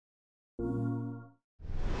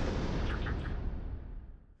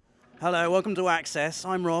Hello, welcome to Access.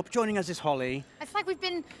 I'm Rob. Joining us is Hollie. It's like we've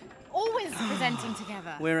been always presenting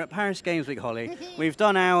together. We're at Paris Games Week, Hollie. We've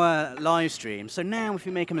done our live stream, so now if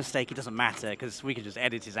we make a mistake, it doesn't matter because we can just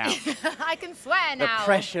edit it out. I can swear now. The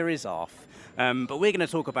pressure is off. But we're going to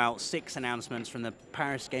talk about 6 announcements from the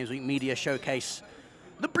Paris Games Week Media Showcase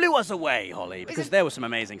that blew us away, Hollie, because there was some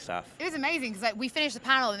amazing stuff. It was amazing because we finished the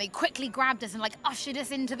panel and they quickly grabbed us and ushered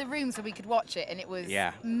us into the room so we could watch it, and it was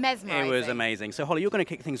mesmerizing. It was amazing. So Hollie, you're going to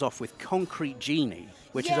kick things off with Concrete Genie,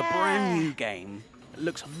 which is a brand new game. It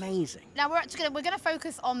looks amazing. Now we're gonna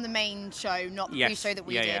focus on the main show, not the pre-show that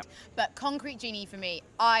we did. But Concrete Genie for me,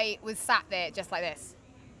 I was sat there just like this.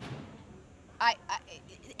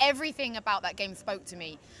 Everything about that game spoke to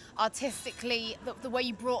me. Artistically, the way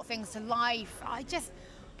you brought things to life.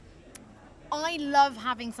 I love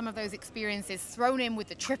having some of those experiences thrown in with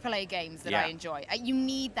the AAA games that I enjoy. You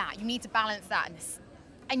need that. You need to balance that. And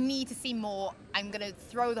I need to see more. I'm going to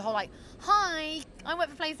throw the whole hi, I work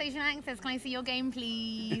for PlayStation Access, can I see your game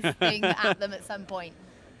please thing at them at some point.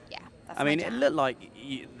 Yeah, that's I mean, it looked like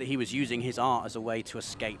he was using his art as a way to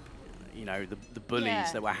escape, you know, the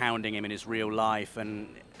bullies that were hounding him in his real life, and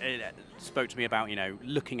it spoke to me about, you know,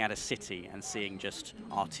 looking at a city and seeing just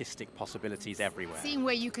artistic possibilities everywhere. Seeing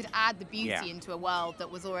where you could add the beauty into a world that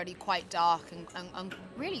was already quite dark and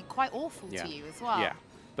really quite awful to you as well. Yeah,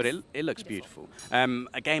 but it looks beautiful.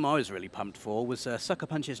 A game I was really pumped for was Sucker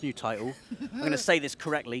Punch's new title. I'm going to say this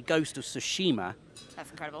correctly, Ghost of Tsushima. That's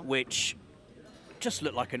incredible. Which just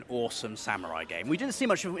looked like an awesome samurai game. We didn't see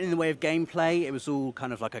much in the way of gameplay. It was all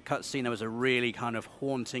kind of like a cutscene. There was a really kind of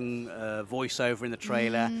haunting voiceover in the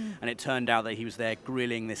trailer, and it turned out that he was there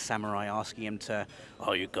grilling this samurai, asking him to,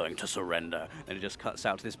 "Are you going to surrender?" And it just cuts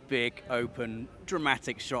out to this big, open,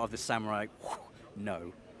 dramatic shot of the samurai.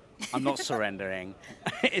 No, I'm not surrendering.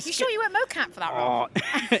 You sure you weren't mocap for that, Rob?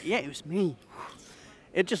 Yeah, it was me.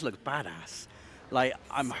 It just looks badass. Like,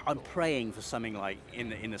 I'm praying for something like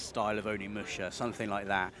in the style of Onimusha, something like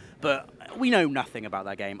that. But we know nothing about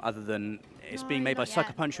that game other than it's being made by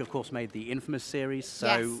Sucker Punch, who of course made the Infamous series,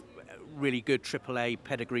 so really good AAA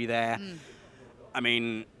pedigree there. I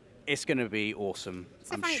mean, it's going to be awesome,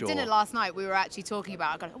 I'm sure. At dinner last night, we were actually talking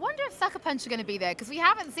about, I wonder if Sucker Punch are going to be there, because we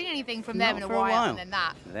haven't seen anything from them in a while. And then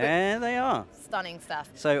that. There they are. Stunning stuff.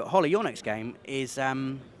 So, Hollie, your next game is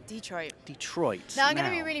Detroit. Now, I'm going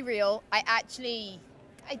to be really real. I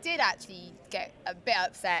did actually get a bit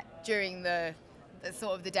upset during the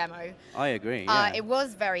sort of the demo. I agree, It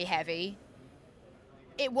was very heavy.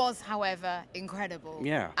 It was, however, incredible.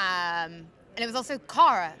 Yeah. And it was also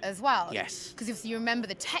Kara as well. Yes. Because if you remember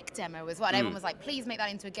the tech demo as well, and everyone was like, please make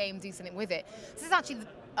that into a game, do something with it. This is actually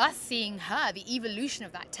us seeing her, the evolution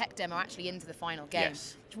of that tech demo actually into the final game,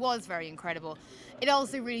 which was very incredible. It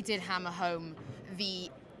also really did hammer home the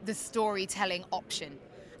storytelling option.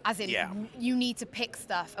 As in, you need to pick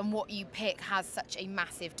stuff, and what you pick has such a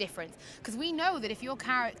massive difference. Because we know that if your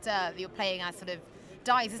character that you're playing as sort of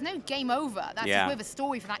dies, there's no game over. That's just where the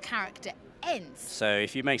story for that character ends. So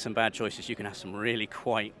if you make some bad choices, you can have some really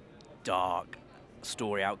quite dark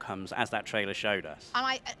story outcomes, as that trailer showed us.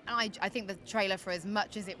 And I think the trailer, for as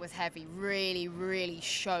much as it was heavy, really, really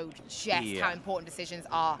showed just how important decisions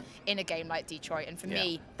are in a game like Detroit. And for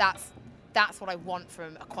me, that's what I want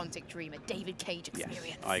from a Quantic Dream, a David Cage experience.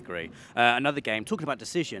 Yes, I agree. Another game, talking about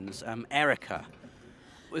decisions, Erica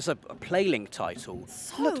was a PlayLink title.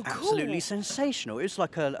 So looked absolutely sensational. It was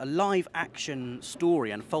like a live action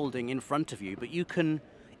story unfolding in front of you, but you can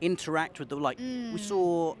interact with we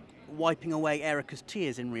saw wiping away Erica's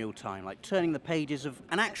tears in real time, like turning the pages of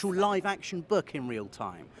an actual live action book in real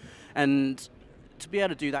time. And to be able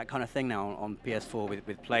to do that kind of thing now on PS4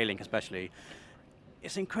 with PlayLink especially,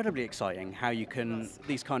 it's incredibly exciting how you can,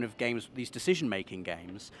 these kind of games, these decision-making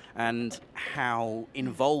games, and how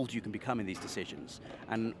involved you can become in these decisions.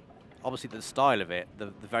 And obviously the style of it, the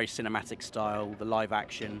very cinematic style, the live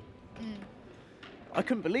action. I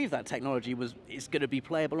couldn't believe that technology is going to be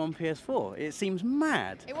playable on PS4. It seems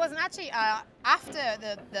mad. It wasn't actually. After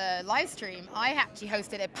the live stream, I actually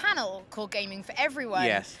hosted a panel called Gaming for Everyone.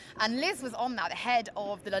 Yes. And Liz was on that, the head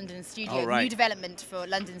of the London studio, new development for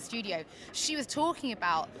London studio. She was talking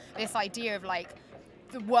about this idea of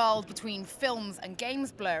the world between films and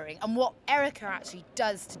games blurring, and what Erica actually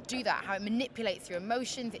does to do that, how it manipulates your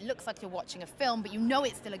emotions. It looks like you're watching a film, but you know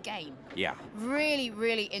it's still a game. Yeah. Really,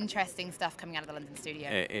 really interesting stuff coming out of the London studio.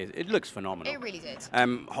 It looks phenomenal. It really did.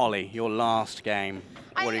 Hollie, your last game.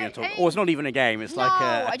 What are you going to talk? Or it's not even a game, it's like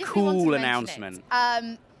a cool announcement.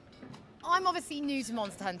 I'm obviously new to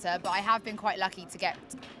Monster Hunter, but I have been quite lucky to get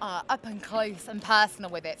up and close and personal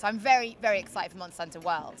with it. So I'm very, very excited for Monster Hunter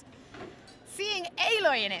World. Seeing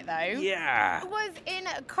Aloy in it, though, Yeah. was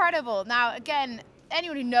incredible. Now, again,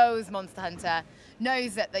 anyone who knows Monster Hunter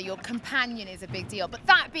knows that your companion is a big deal, but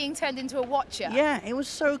that being turned into a watcher. Yeah, it was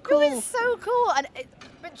so cool. It was so cool, and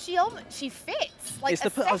but she fits, like,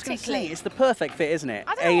 I was going to say, aesthetically. it's the perfect fit, isn't it?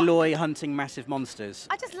 I don't know Aloy hunting massive monsters.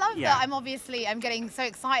 I just love Yeah. that. I'm getting so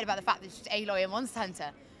excited about the fact that it's just Aloy and Monster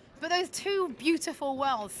Hunter. But those two beautiful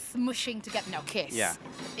worlds smushing together, no, kiss, Yeah.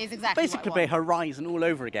 is exactly Basically what I play want. Horizon all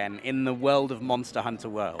over again in the world of Monster Hunter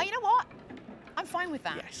world. Oh, you know what? I'm fine with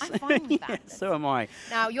that. Yes. I'm fine with that. Yeah, so am I.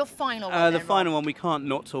 Now, your final one. The then, final Rob. one, we can't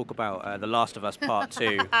not talk about The Last of Us Part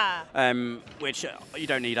 2, which you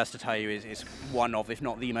don't need us to tell you is one of, if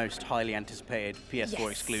not the most highly anticipated PS4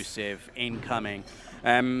 Yes. exclusive incoming.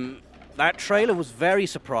 That trailer was very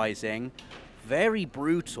surprising, very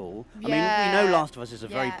brutal. I mean, we know Last of Us is a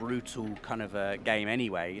very brutal kind of a game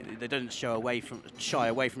anyway. They don't shy away from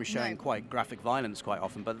showing quite graphic violence quite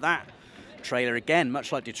often, but that trailer, again,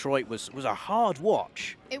 much like Detroit, was a hard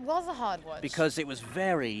watch. It was a hard watch. Because it was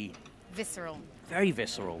very visceral. Very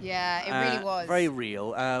visceral. Yeah, it really was. Very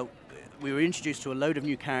real. We were introduced to a load of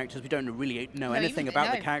new characters. We don't really know anything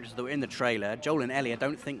about the characters that were in the trailer. Joel and Ellie, I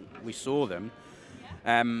don't think we saw them.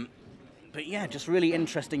 But yeah, just really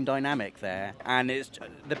interesting dynamic there. And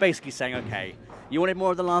they're basically saying, okay, you wanted more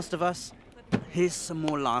of The Last of Us? Here's some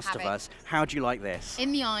more Last of Us. How do you like this?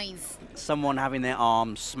 In the eyes. Someone having their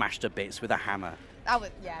arms smashed to bits with a hammer. That was,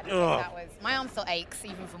 yeah, that was. My arm still aches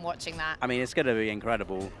even from watching that. I mean, it's going to be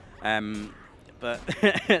incredible. But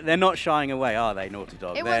they're not shying away, are they, Naughty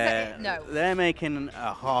Dog? No. They're making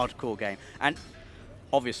a hardcore game. And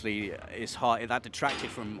obviously, it's hard. That detracted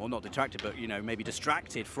from, or not detracted, but, you know, maybe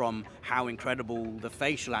distracted from how incredible the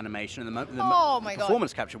facial animation and the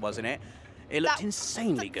performance capture was in it. It looked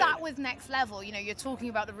insanely good. That was next level. You know, you're talking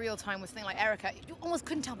about the real time with something like Erica. You almost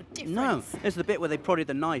couldn't tell the difference. No, there's the bit where they prodded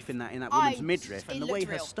the knife in that woman's midriff, and the way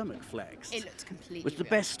her stomach flexed. It looked completely was the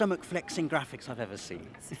best stomach flexing graphics I've ever seen.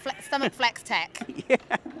 Stomach flex tech. Yeah.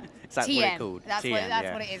 That's TM. what it's called. That's,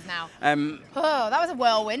 TM, what it is now. Oh, that was a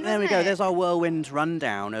whirlwind, There we go. wasn't it? There's our whirlwind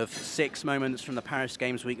rundown of 6 moments from the Paris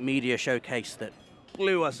Games Week media showcase that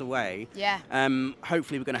blew us away. Yeah.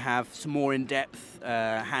 Hopefully we're going to have some more in-depth,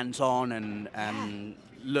 hands-on and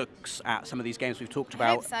looks at some of these games we've talked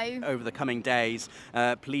about over the coming days.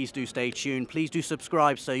 Please do stay tuned. Please do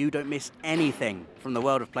subscribe so you don't miss anything from the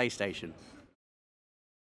world of PlayStation.